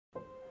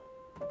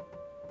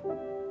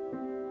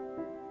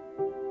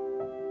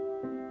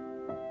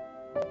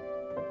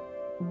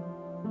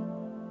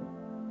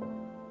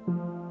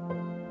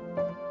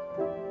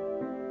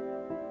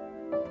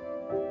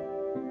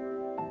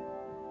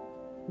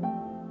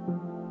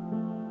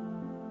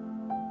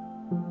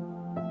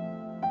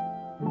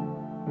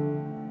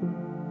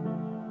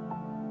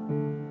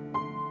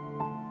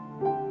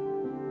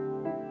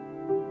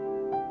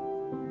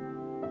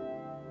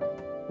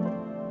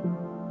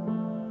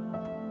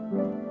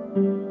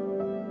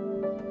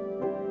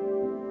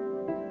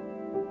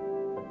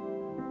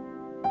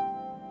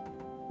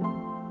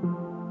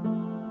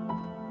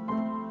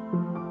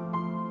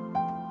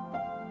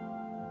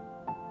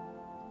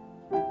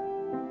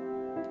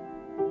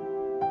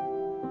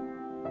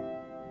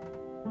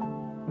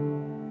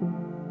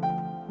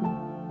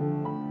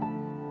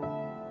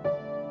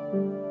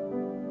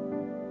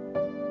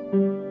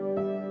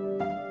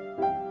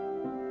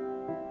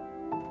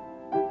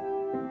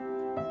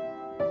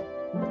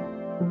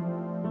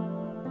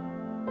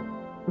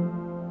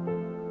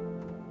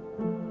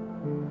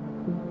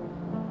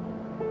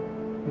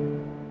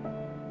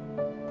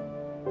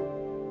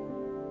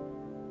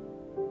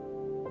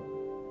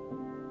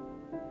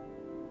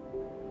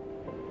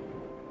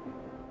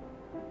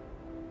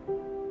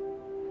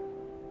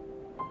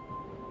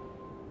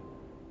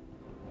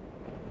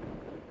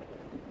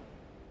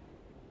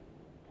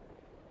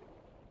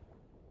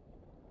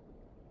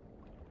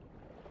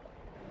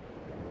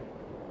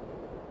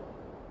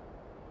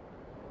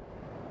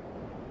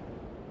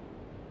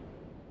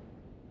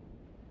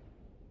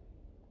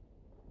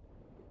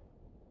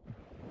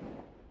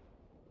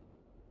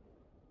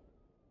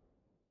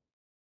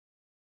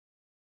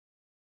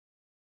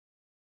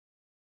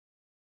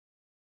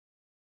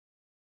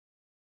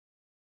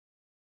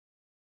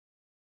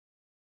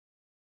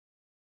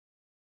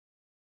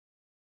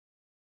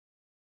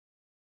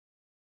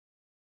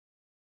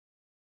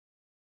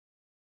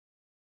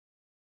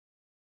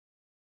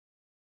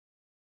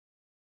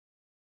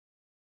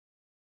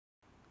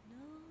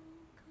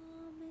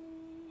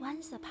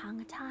Once upon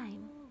a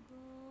time,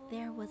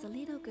 there was a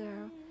little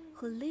girl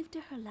who lived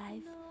her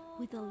life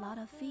with a lot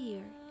of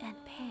fear and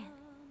pain.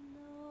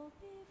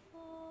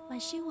 When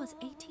she was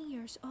 18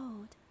 years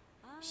old,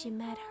 she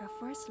met her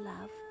first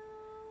love,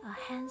 a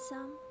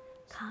handsome,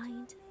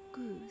 kind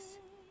goose.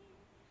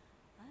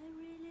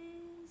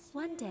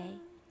 One day,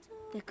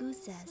 the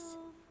goose says,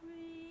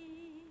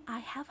 "I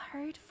have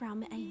heard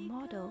from a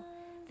model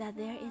that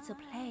there is a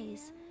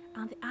place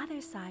on the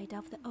other side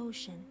of the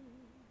ocean,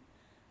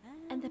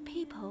 and the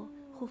people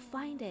who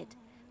find it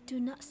do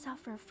not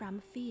suffer from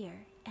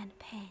fear and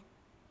pain.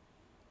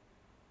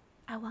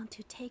 I want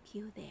to take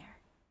you there."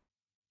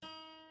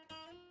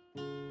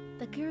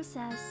 The girl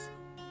says,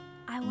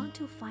 "I want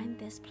to find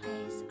this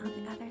place on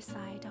the other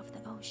side of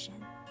the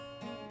ocean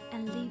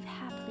and live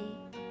happily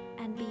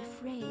and be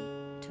free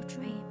to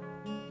dream."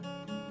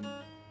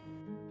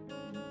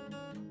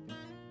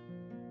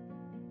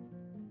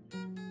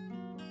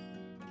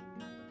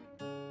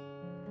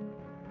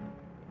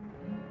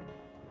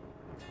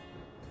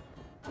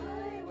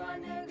 I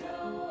wanna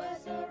go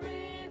as a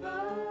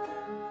river,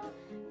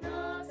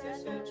 not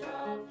as a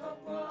drop of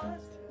water,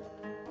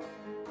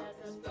 but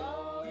as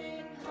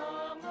flowing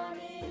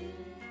harmony.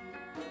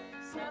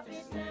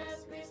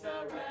 Selfishness we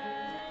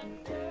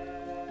surrender.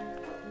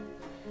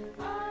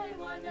 I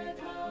wanna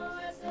go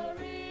as a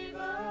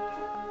river,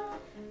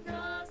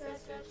 not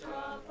as a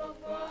drop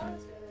of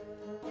water.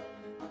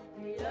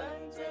 We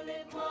learn to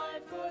live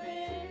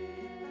mindfully,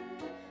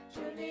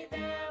 truly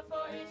there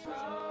for each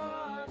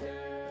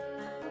other.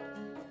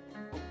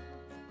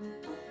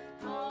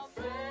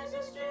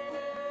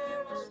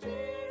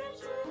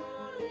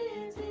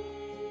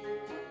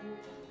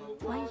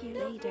 1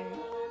 year later,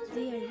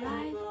 they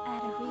arrive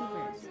at a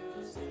river.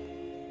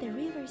 The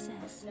river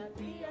says,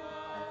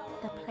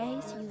 "The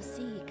place you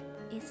seek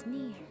is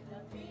near."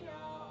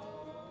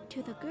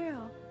 To the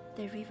girl,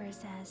 the river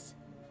says,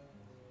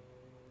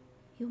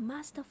 "You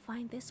must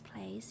find this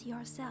place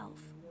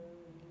yourself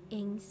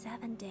in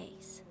 7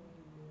 days.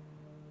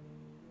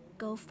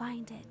 Go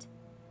find it.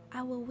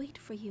 I will wait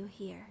for you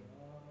here,"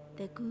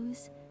 the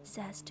goose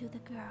says to the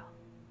girl.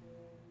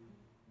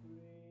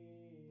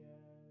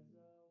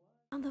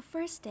 On the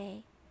first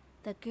day,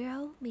 the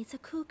girl meets a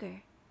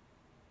cougar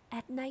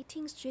at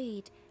 19th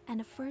Street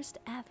and 1st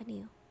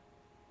Avenue.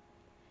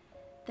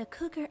 The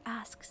cougar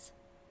asks,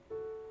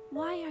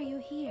 "Why are you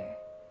here?"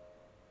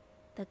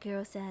 The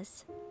girl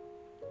says,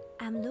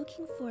 "I'm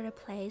looking for a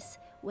place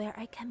where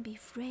I can be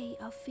free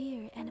of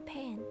fear and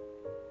pain.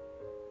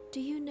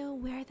 Do you know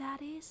where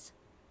that is?"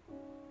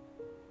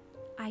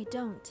 "I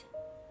don't,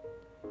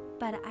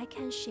 but I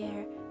can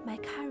share my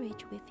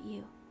courage with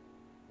you.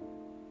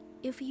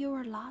 If you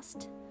are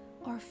lost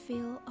or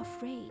feel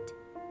afraid,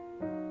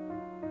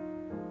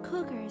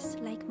 cougars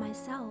like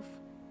myself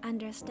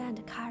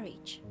understand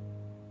courage."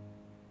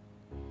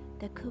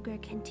 The cougar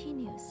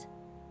continues,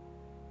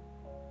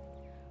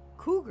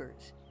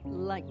 Cougars,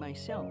 like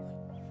myself,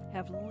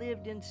 have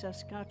lived in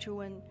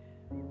Saskatchewan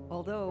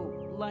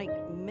Although, like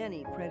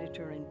many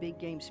predator and big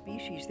game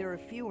species, there are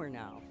fewer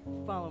now,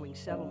 following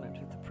settlement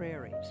of the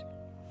prairies.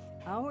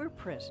 Our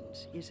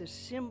presence is a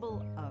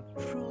symbol of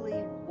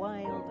truly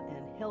wild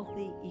and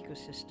healthy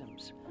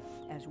ecosystems,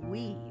 as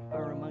we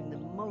are among the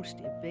most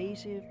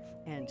evasive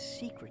and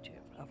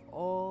secretive of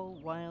all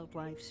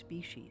wildlife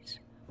species.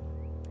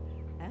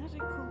 As a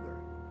cougar,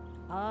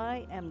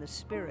 I am the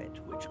spirit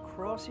which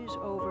crosses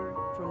over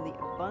from the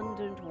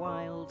abundant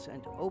wilds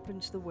and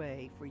opens the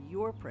way for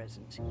your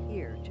presence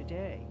here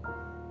today.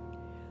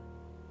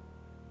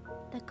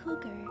 The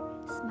cougar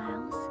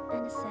smiles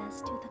and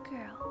says to the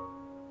girl,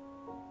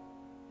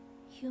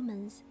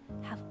 "Humans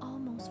have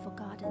almost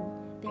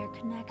forgotten their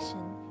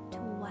connection to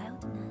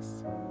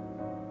wildness,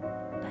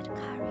 but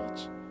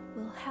courage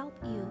will help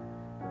you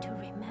to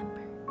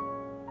remember."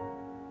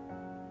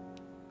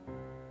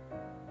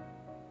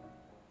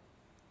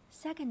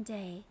 Second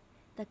day,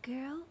 the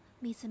girl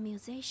meets a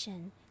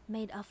musician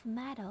made of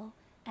metal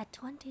at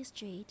 20th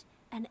Street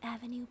and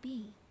Avenue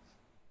B.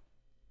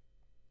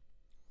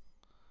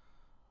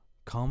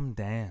 Come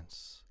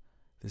dance.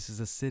 This is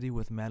a city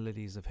with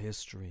melodies of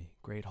history,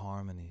 great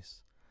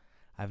harmonies.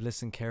 I've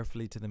listened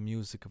carefully to the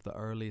music of the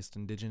earliest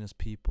indigenous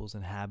peoples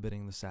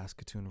inhabiting the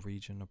Saskatoon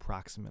region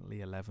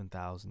approximately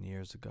 11,000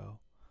 years ago.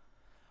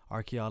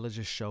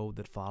 Archaeologists showed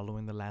that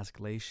following the last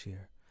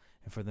glacier,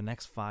 and for the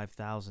next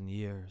 5,000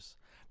 years,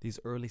 these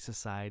early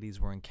societies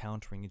were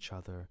encountering each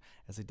other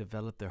as they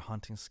developed their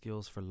hunting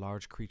skills for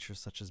large creatures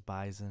such as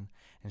bison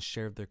and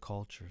shared their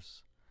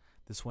cultures.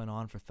 This went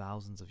on for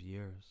thousands of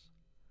years.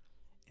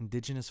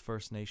 Indigenous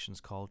First Nations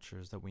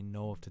cultures that we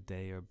know of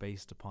today are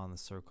based upon the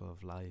circle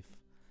of life,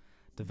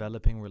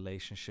 developing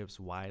relationships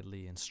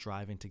widely and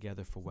striving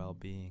together for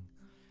well-being.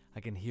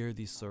 I can hear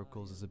these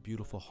circles as a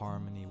beautiful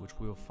harmony which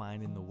we will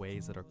find in the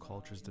ways that our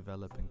cultures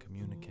develop and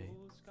communicate.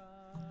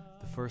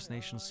 The First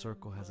Nations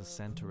circle has a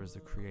center as the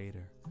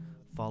creator,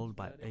 followed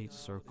by 8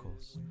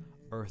 circles: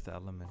 earth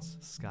elements,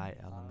 sky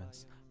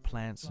elements,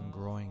 plants and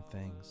growing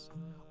things,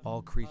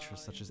 all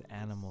creatures such as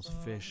animals,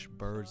 fish,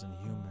 birds, and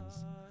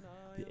humans,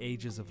 the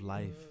ages of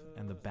life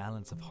and the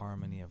balance of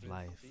harmony of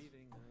life,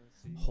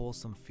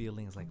 wholesome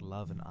feelings like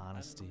love and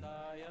honesty,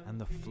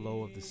 and the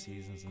flow of the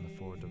seasons in the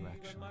 4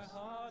 directions.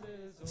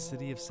 The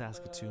city of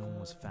Saskatoon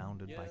was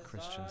founded by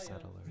Christian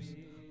settlers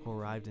who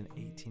arrived in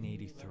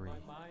 1883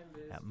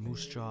 at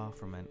Moose Jaw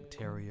from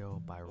Ontario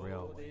by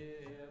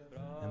railway,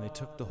 and they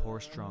took the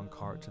horse-drawn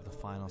cart to the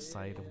final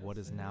site of what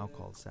is now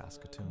called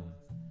Saskatoon.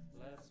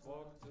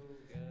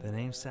 The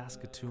name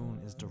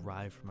Saskatoon is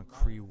derived from a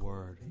Cree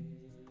word,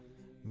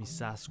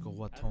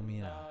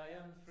 Misaskowatomina,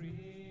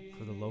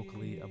 for the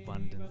locally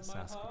abundant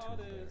Saskatoon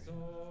berry.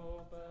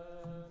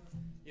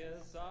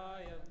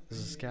 The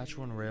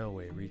Saskatchewan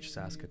Railway reached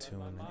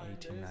Saskatoon in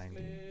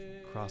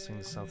 1890, crossing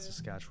the South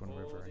Saskatchewan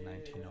River in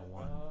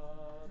 1901.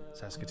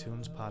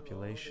 Saskatoon's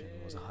population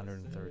was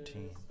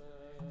 113,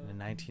 and in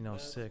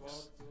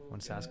 1906,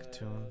 when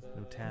Saskatoon,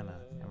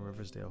 Nutana, and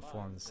Riversdale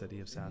formed the city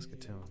of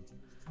Saskatoon,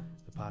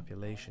 the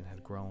population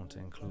had grown to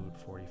include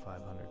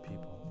 4,500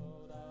 people.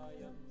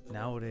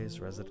 Nowadays,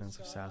 residents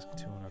of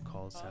Saskatoon are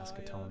called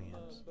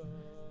Saskatoonians.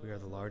 We are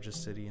the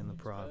largest city in the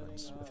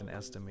province with an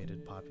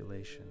estimated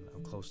population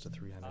of close to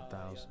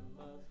 300,000.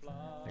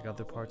 Like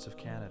other parts of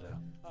Canada,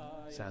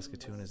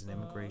 Saskatoon is an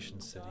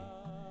immigration city,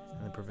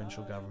 and the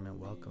provincial government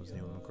welcomes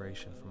new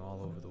immigration from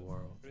all over the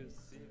world.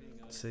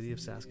 The city of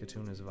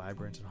Saskatoon is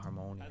vibrant and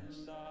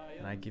harmonious,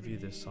 and I give you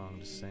this song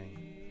to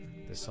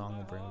sing. This song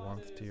will bring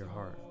warmth to your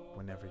heart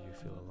whenever you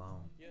feel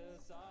alone.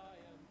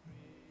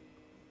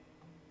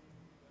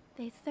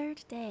 The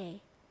third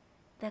day,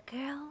 the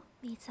girl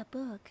meets a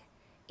book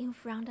in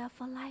front of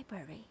a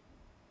library.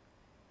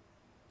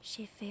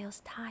 She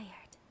feels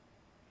tired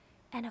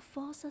and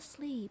falls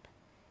asleep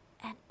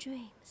and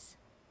dreams.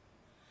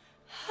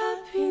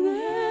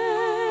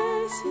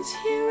 Happiness is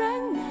here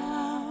and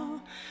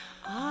now.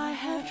 I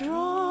have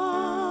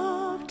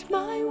dropped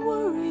my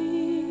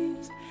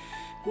worries.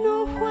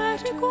 Nowhere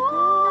to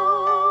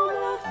go,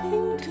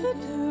 nothing to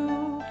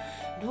do.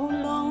 No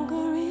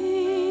longer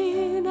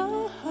in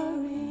a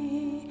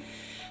hurry.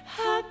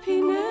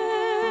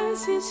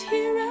 Happiness is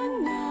here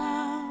and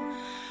now.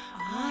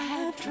 I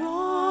have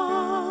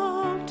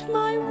dropped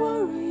my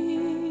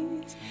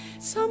worries.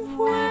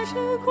 Somewhere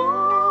to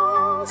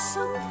go,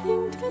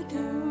 something to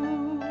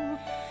do,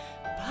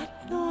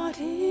 but not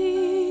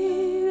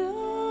in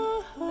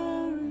a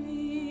hurry.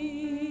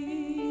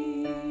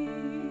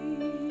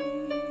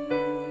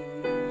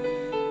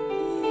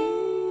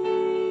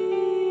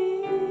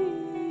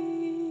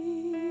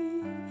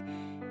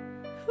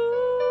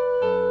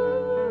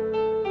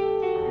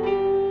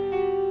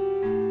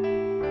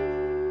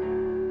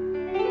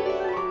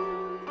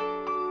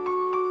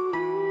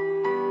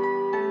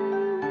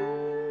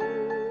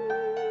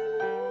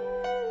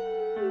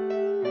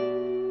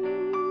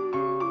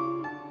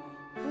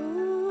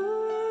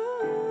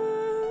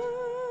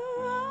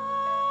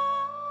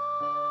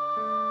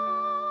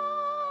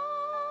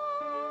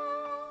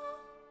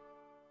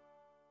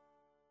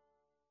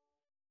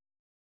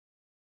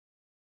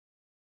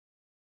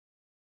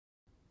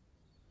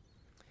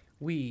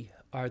 We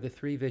are the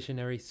three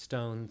visionary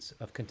stones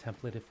of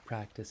contemplative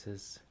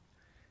practices: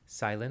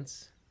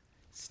 silence,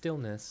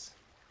 stillness,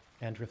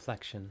 and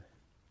reflection.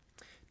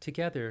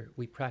 Together,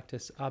 we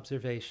practice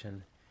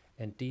observation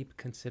and deep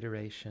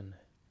consideration.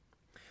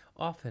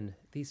 Often,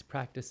 these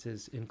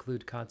practices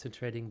include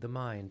concentrating the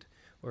mind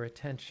or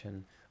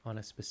attention on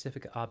a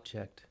specific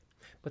object,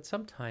 but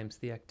sometimes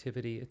the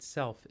activity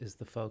itself is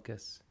the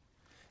focus.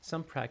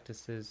 Some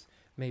practices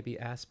may be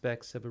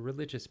aspects of a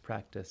religious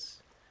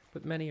practice,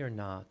 but many are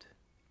not.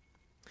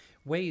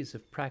 Ways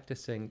of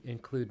practicing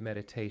include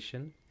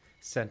meditation,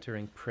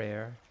 centering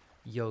prayer,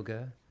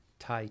 yoga,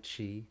 tai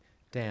chi,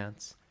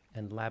 dance,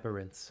 and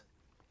labyrinths.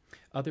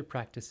 Other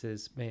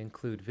practices may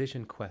include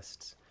vision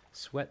quests,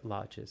 sweat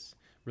lodges,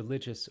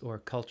 religious or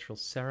cultural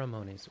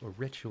ceremonies or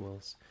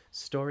rituals,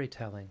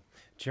 storytelling,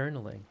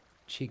 journaling,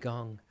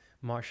 qigong,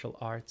 martial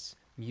arts,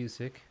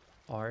 music,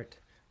 art,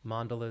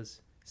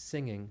 mandalas,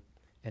 singing,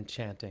 and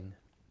chanting.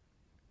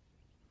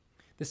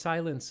 The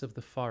silence of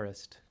the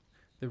forest,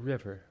 the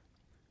river,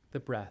 the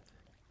breath,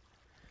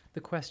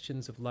 the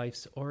questions of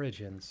life's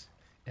origins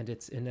and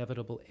its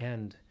inevitable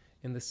end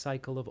in the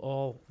cycle of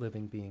all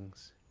living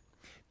beings.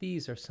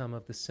 These are some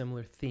of the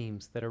similar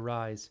themes that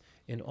arise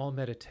in all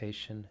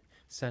meditation,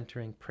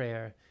 centering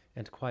prayer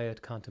and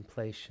quiet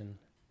contemplation.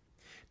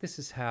 This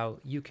is how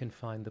you can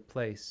find the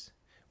place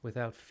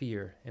without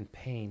fear and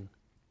pain.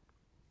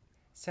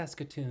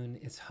 Saskatoon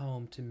is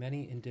home to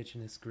many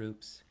indigenous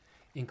groups,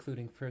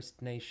 including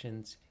First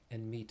Nations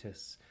and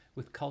Métis,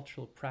 with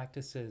cultural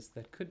practices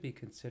that could be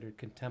considered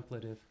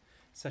contemplative,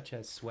 such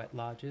as sweat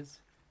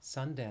lodges,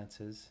 sun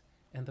dances,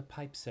 and the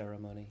pipe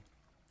ceremony.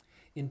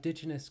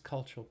 Indigenous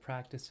cultural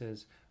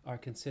practices are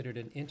considered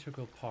an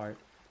integral part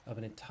of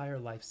an entire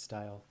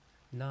lifestyle,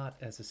 not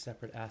as a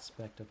separate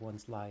aspect of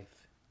one's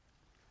life.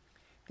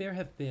 There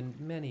have been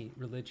many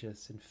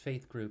religious and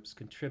faith groups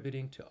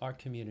contributing to our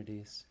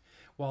communities,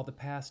 while the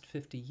past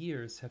 50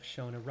 years have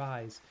shown a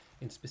rise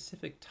in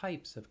specific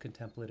types of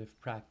contemplative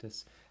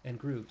practice and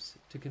groups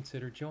to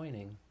consider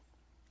joining.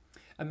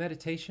 A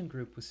meditation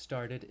group was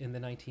started in the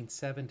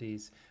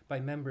 1970s by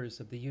members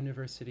of the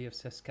University of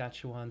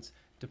Saskatchewan's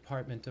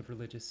Department of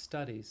Religious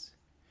Studies.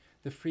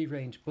 The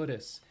free-range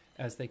Buddhists,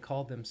 as they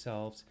called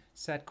themselves,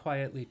 sat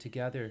quietly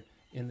together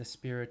in the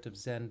spirit of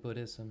Zen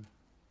Buddhism.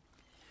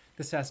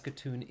 The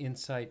Saskatoon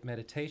Insight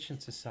Meditation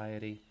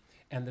Society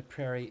and the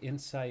Prairie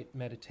Insight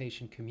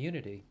Meditation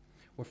Community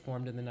were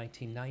formed in the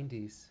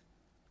 1990s.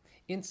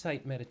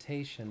 Insight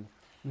meditation,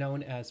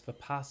 known as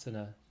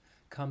Vipassana,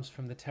 comes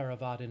from the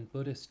Theravadan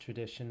Buddhist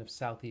tradition of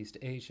Southeast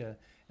Asia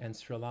and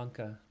Sri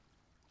Lanka.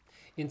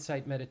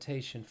 Insight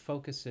meditation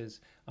focuses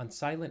on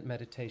silent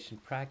meditation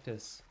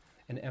practice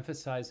and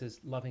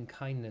emphasizes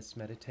loving-kindness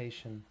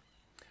meditation,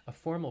 a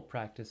formal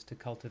practice to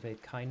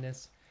cultivate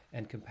kindness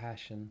and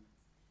compassion.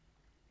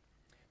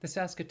 The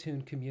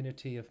Saskatoon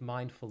community of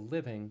mindful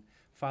living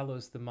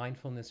follows the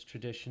mindfulness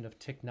tradition of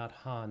Thich Nhat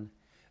Hanh,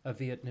 a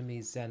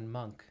Vietnamese Zen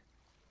monk.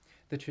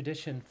 The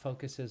tradition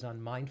focuses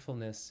on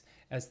mindfulness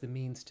as the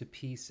means to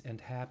peace and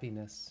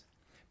happiness,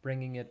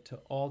 bringing it to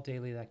all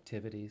daily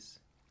activities.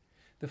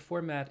 The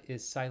format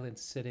is silent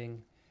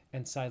sitting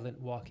and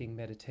silent walking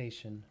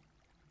meditation.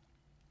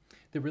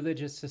 The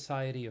Religious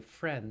Society of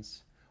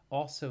Friends,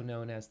 also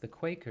known as the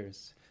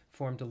Quakers,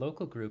 formed a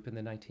local group in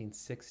the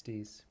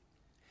 1960s.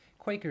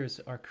 Quakers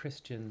are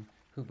Christian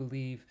who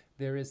believe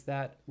there is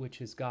that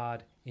which is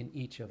God in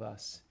each of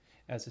us,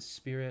 as a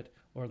spirit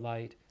or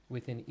light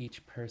within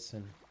each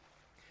person.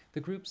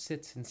 The group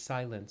sits in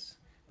silence,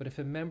 but if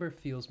a member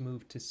feels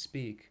moved to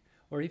speak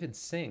or even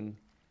sing,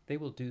 they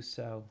will do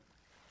so.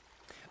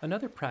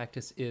 Another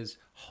practice is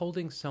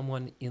holding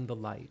someone in the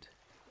light,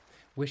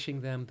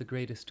 wishing them the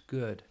greatest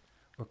good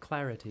or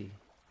clarity.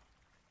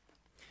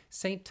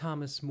 St.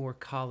 Thomas More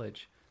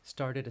College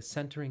started a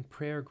centering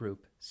prayer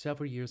group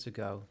several years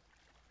ago.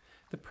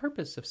 The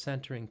purpose of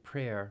centering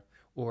prayer,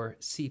 or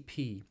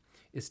CP,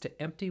 is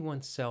to empty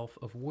oneself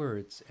of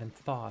words and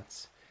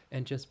thoughts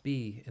and just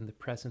be in the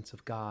presence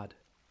of God.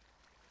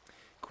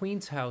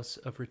 Queen's House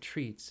of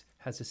Retreats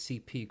has a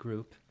CP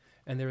group,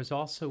 and there is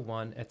also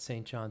one at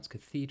St. John's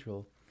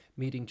Cathedral,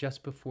 meeting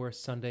just before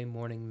Sunday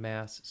morning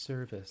Mass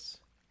service.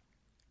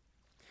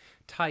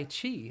 Tai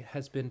Chi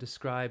has been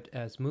described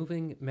as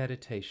moving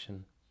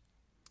meditation.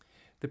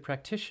 The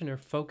practitioner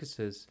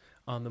focuses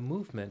on the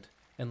movement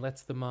and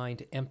lets the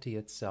mind empty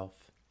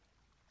itself.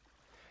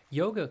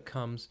 Yoga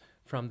comes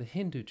from the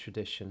Hindu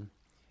tradition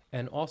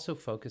and also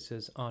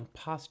focuses on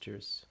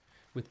postures,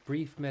 with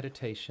brief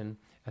meditation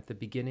at the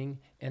beginning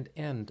and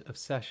end of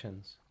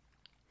sessions.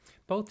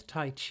 Both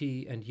Tai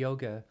Chi and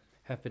yoga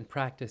have been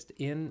practiced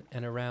in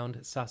and around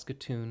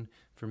Saskatoon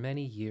for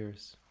many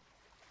years.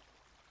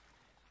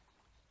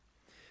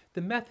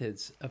 The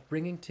methods of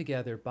bringing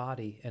together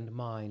body and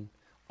mind,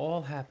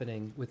 all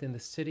happening within the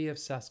city of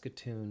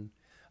Saskatoon,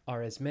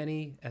 are as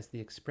many as the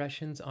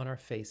expressions on our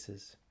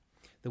faces,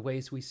 the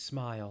ways we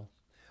smile,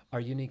 our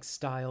unique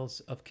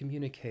styles of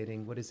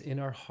communicating what is in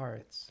our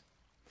hearts.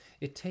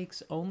 It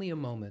takes only a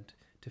moment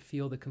to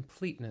feel the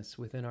completeness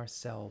within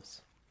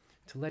ourselves,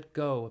 to let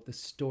go of the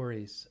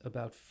stories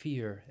about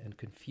fear and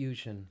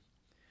confusion,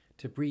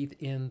 to breathe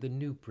in the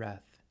new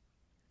breath,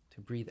 to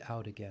breathe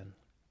out again.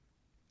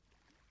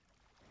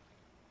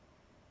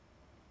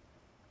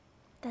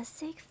 The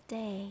sixth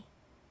day,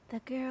 the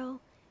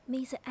girl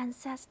meets an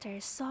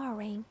ancestor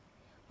Soaring,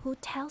 who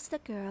tells the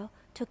girl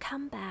to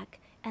come back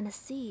and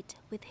sit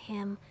with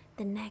him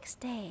the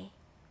next day.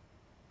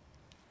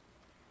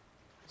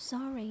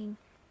 Soaring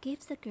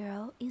gives the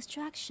girl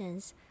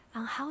instructions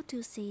on how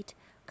to sit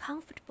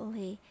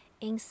comfortably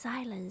in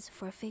silence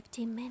for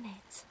 15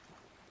 minutes.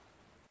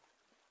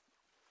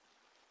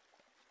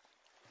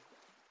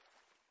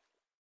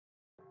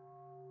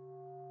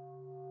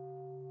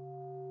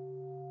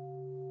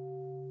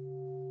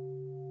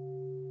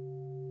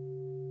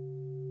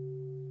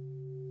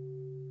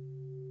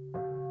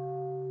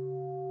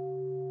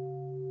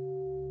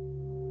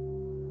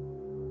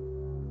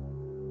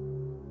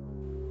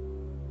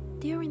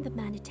 During the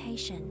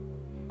meditation,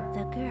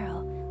 the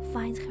girl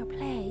finds her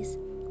place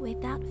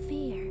without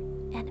fear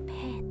and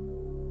pain.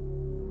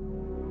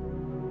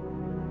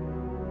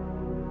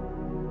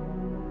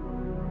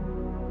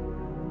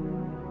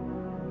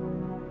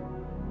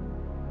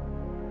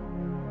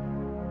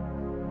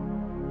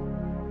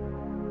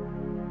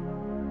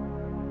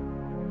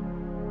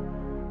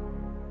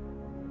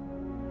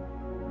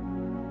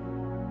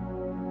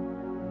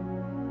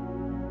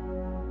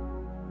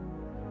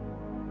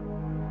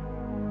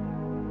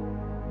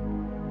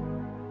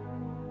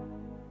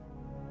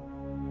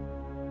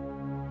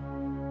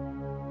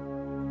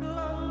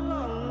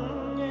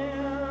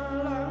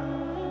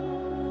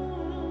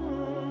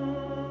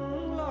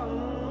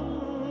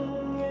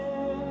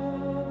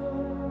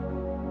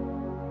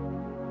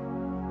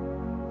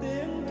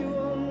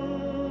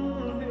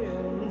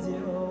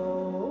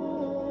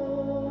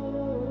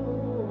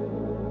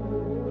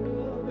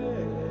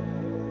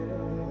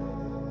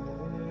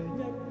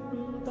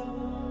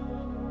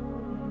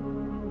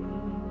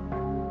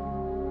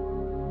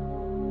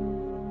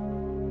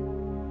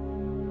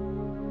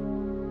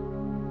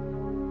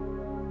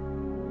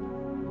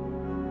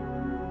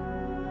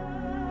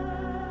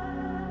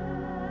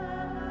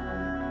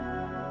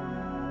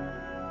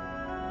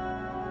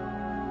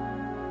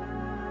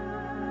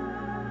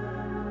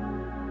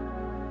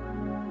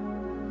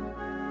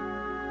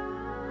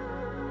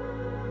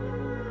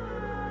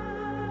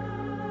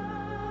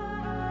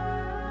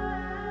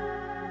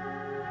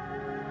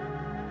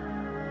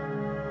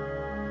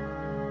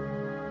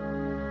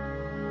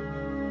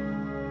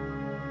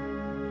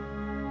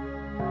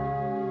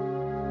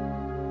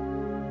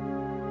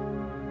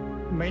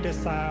 May the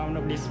sound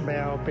of this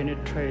bell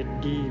penetrate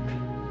deep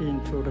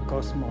into the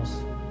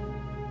cosmos.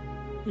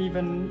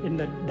 Even in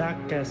the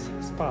darkest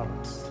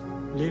spots,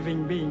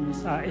 living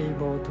beings are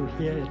able to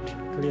hear it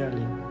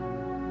clearly,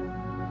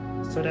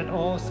 so that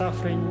all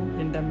suffering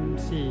in them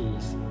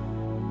cease,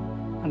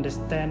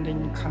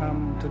 understanding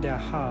come to their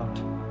heart,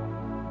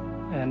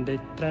 and they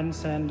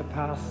transcend the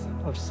path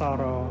of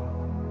sorrow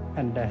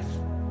and death.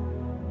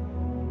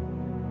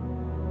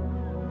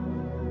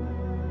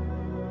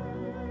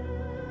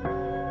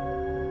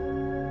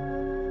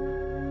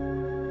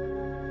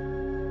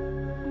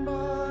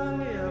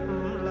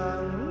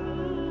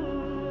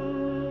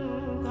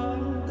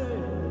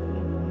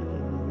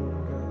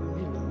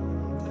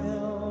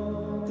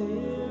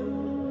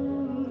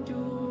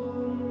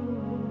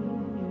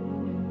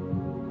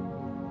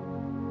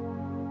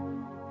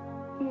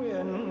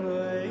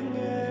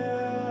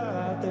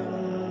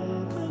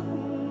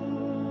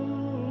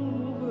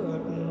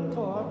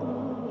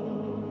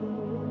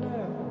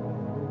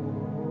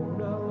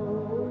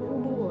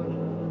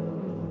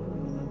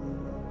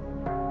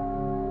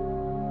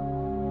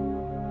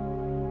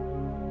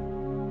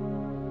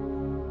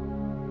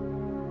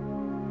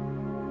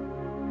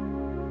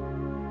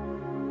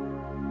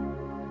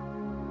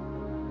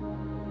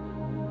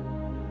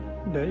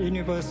 The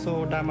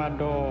universal Dharma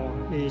door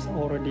is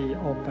already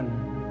open.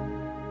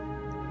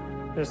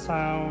 The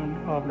sound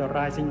of the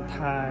rising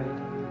tide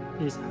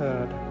is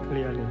heard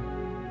clearly.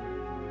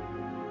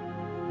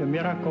 The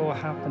miracle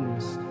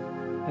happens.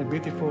 A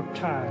beautiful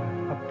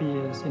child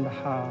appears in the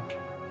heart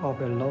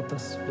of a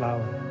lotus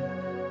flower.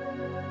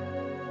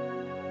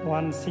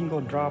 One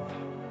single drop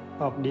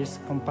of this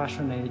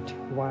compassionate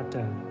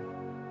water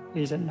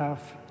is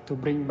enough to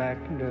bring back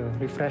the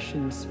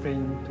refreshing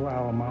spring to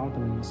our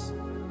mountains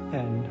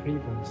and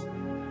rivers.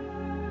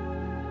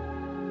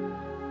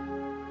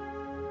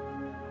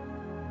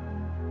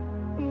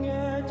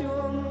 Nghe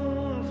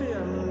chuông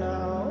phiền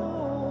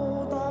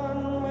não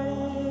tan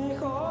mây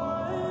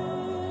khói,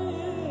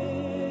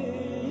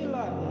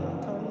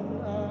 lặng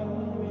thân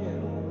an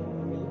nguyện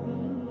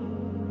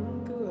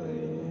mỉm cười.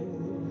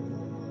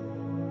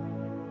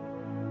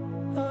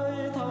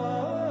 Hơi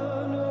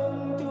thở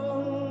nương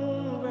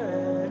chuông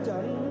về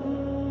chánh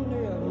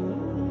niệm,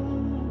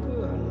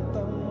 cường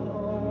tâm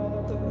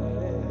hoa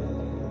tuệ.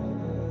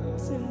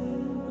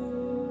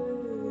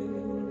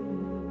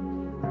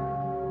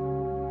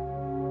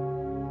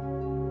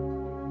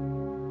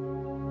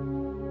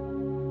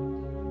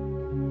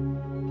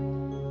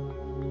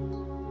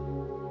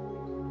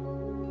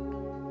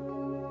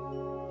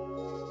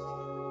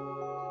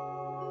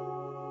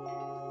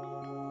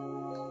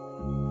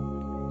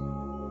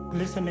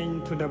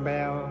 Listening to the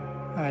bell,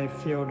 I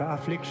feel the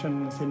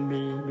afflictions in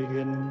me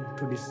begin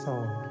to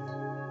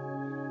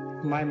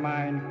dissolve. My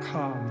mind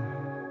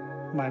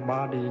calm, my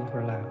body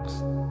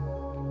relaxed.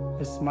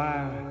 A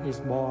smile is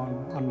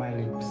born on my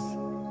lips.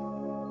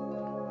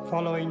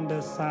 Following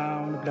the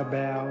sound of the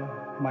bell,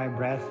 my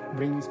breath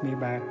brings me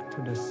back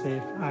to the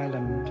safe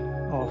island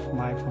of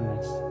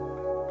mindfulness.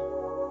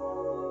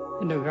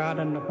 In the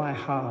garden of my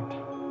heart,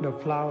 the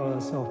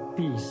flowers of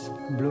peace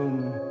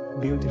bloom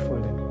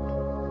beautifully.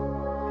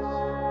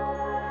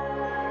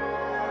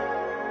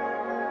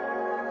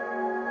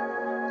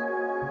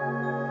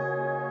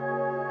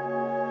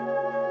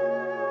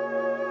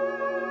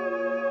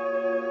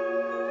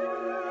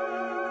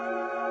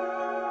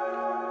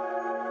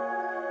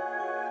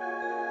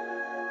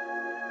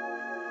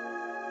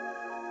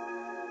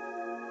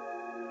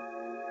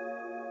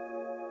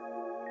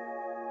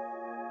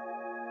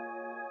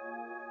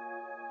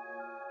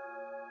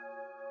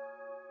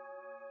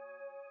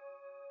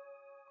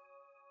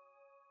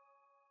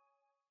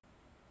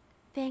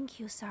 Thank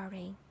you,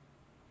 Sorin,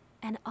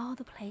 and all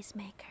the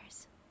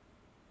placemakers.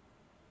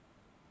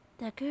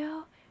 The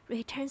girl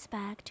returns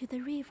back to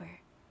the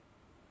river,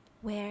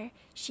 where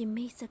she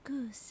meets a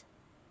goose.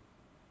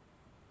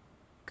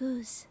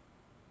 Goose,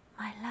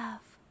 my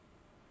love,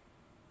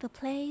 the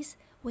place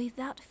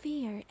without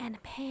fear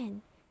and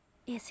pain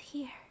is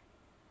here,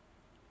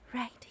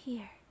 right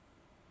here,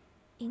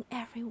 in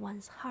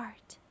everyone's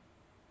heart.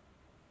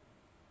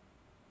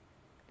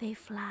 They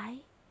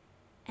fly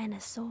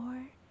and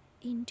soar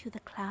into the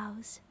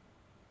clouds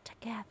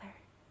together.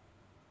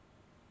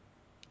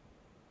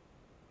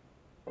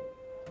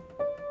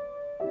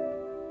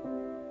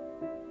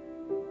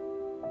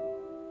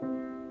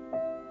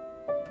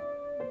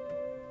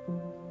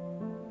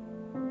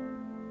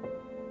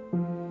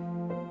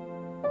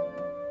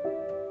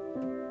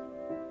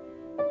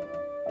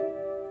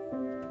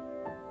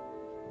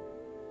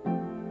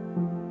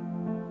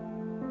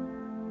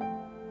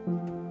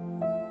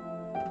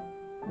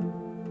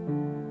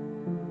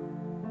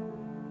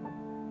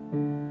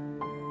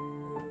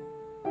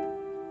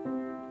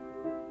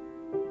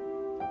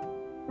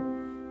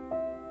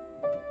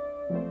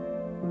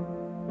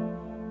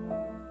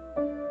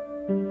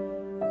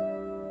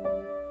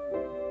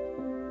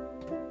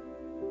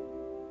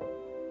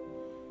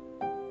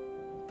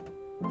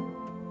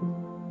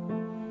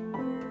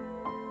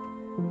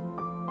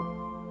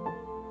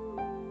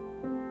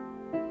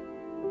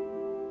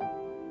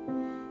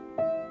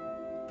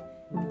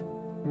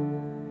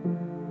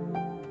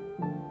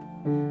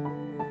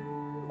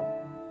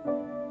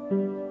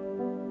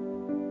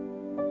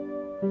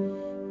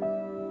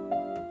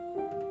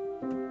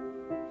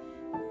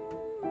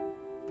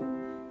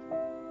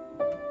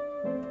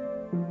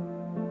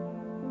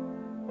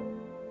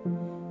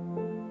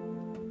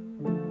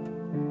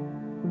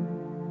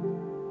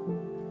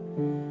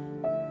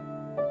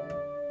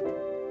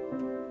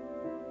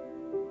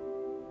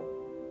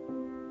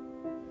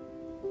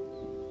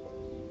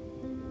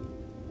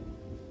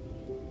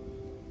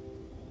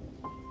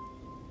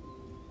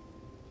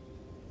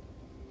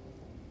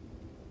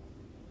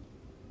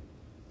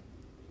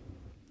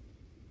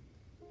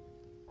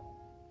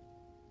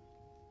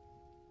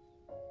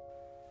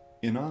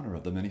 In honor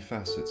of the many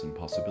facets and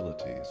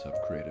possibilities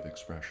of creative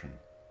expression,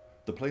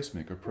 the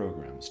Placemaker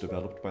program is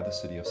developed by the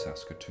City of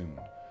Saskatoon,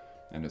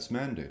 and its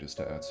mandate is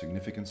to add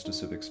significance to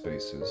civic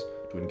spaces,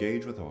 to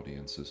engage with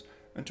audiences,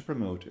 and to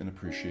promote an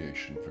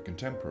appreciation for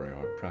contemporary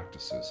art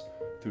practices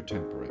through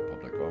temporary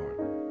public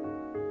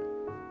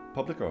art.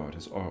 Public art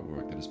is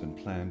artwork that has been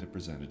planned and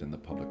presented in the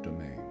public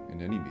domain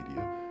in any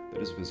media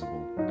that is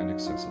visible and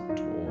accessible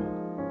to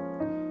all.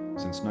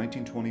 Since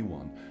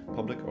 1921,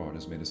 public art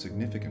has made a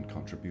significant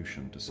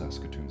contribution to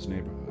Saskatoon's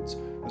neighborhoods,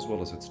 as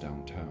well as its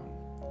downtown.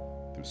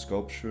 Through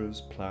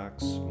sculptures,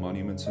 plaques,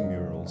 monuments, and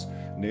murals,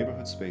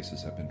 neighborhood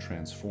spaces have been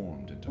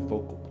transformed into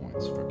focal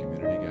points for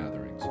community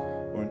gatherings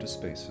or into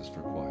spaces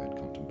for quiet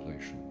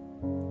contemplation.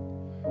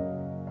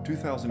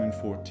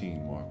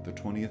 2014 marked the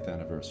 20th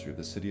anniversary of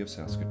the City of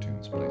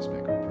Saskatoon's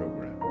Placemaker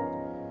program.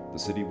 The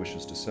city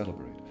wishes to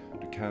celebrate,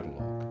 to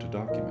catalog, to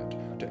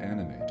document, to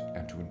animate,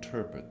 and to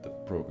interpret the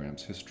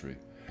program's history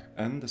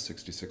and the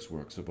 66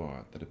 works of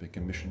art that have been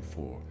commissioned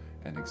for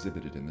and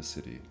exhibited in the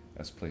city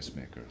as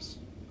placemakers.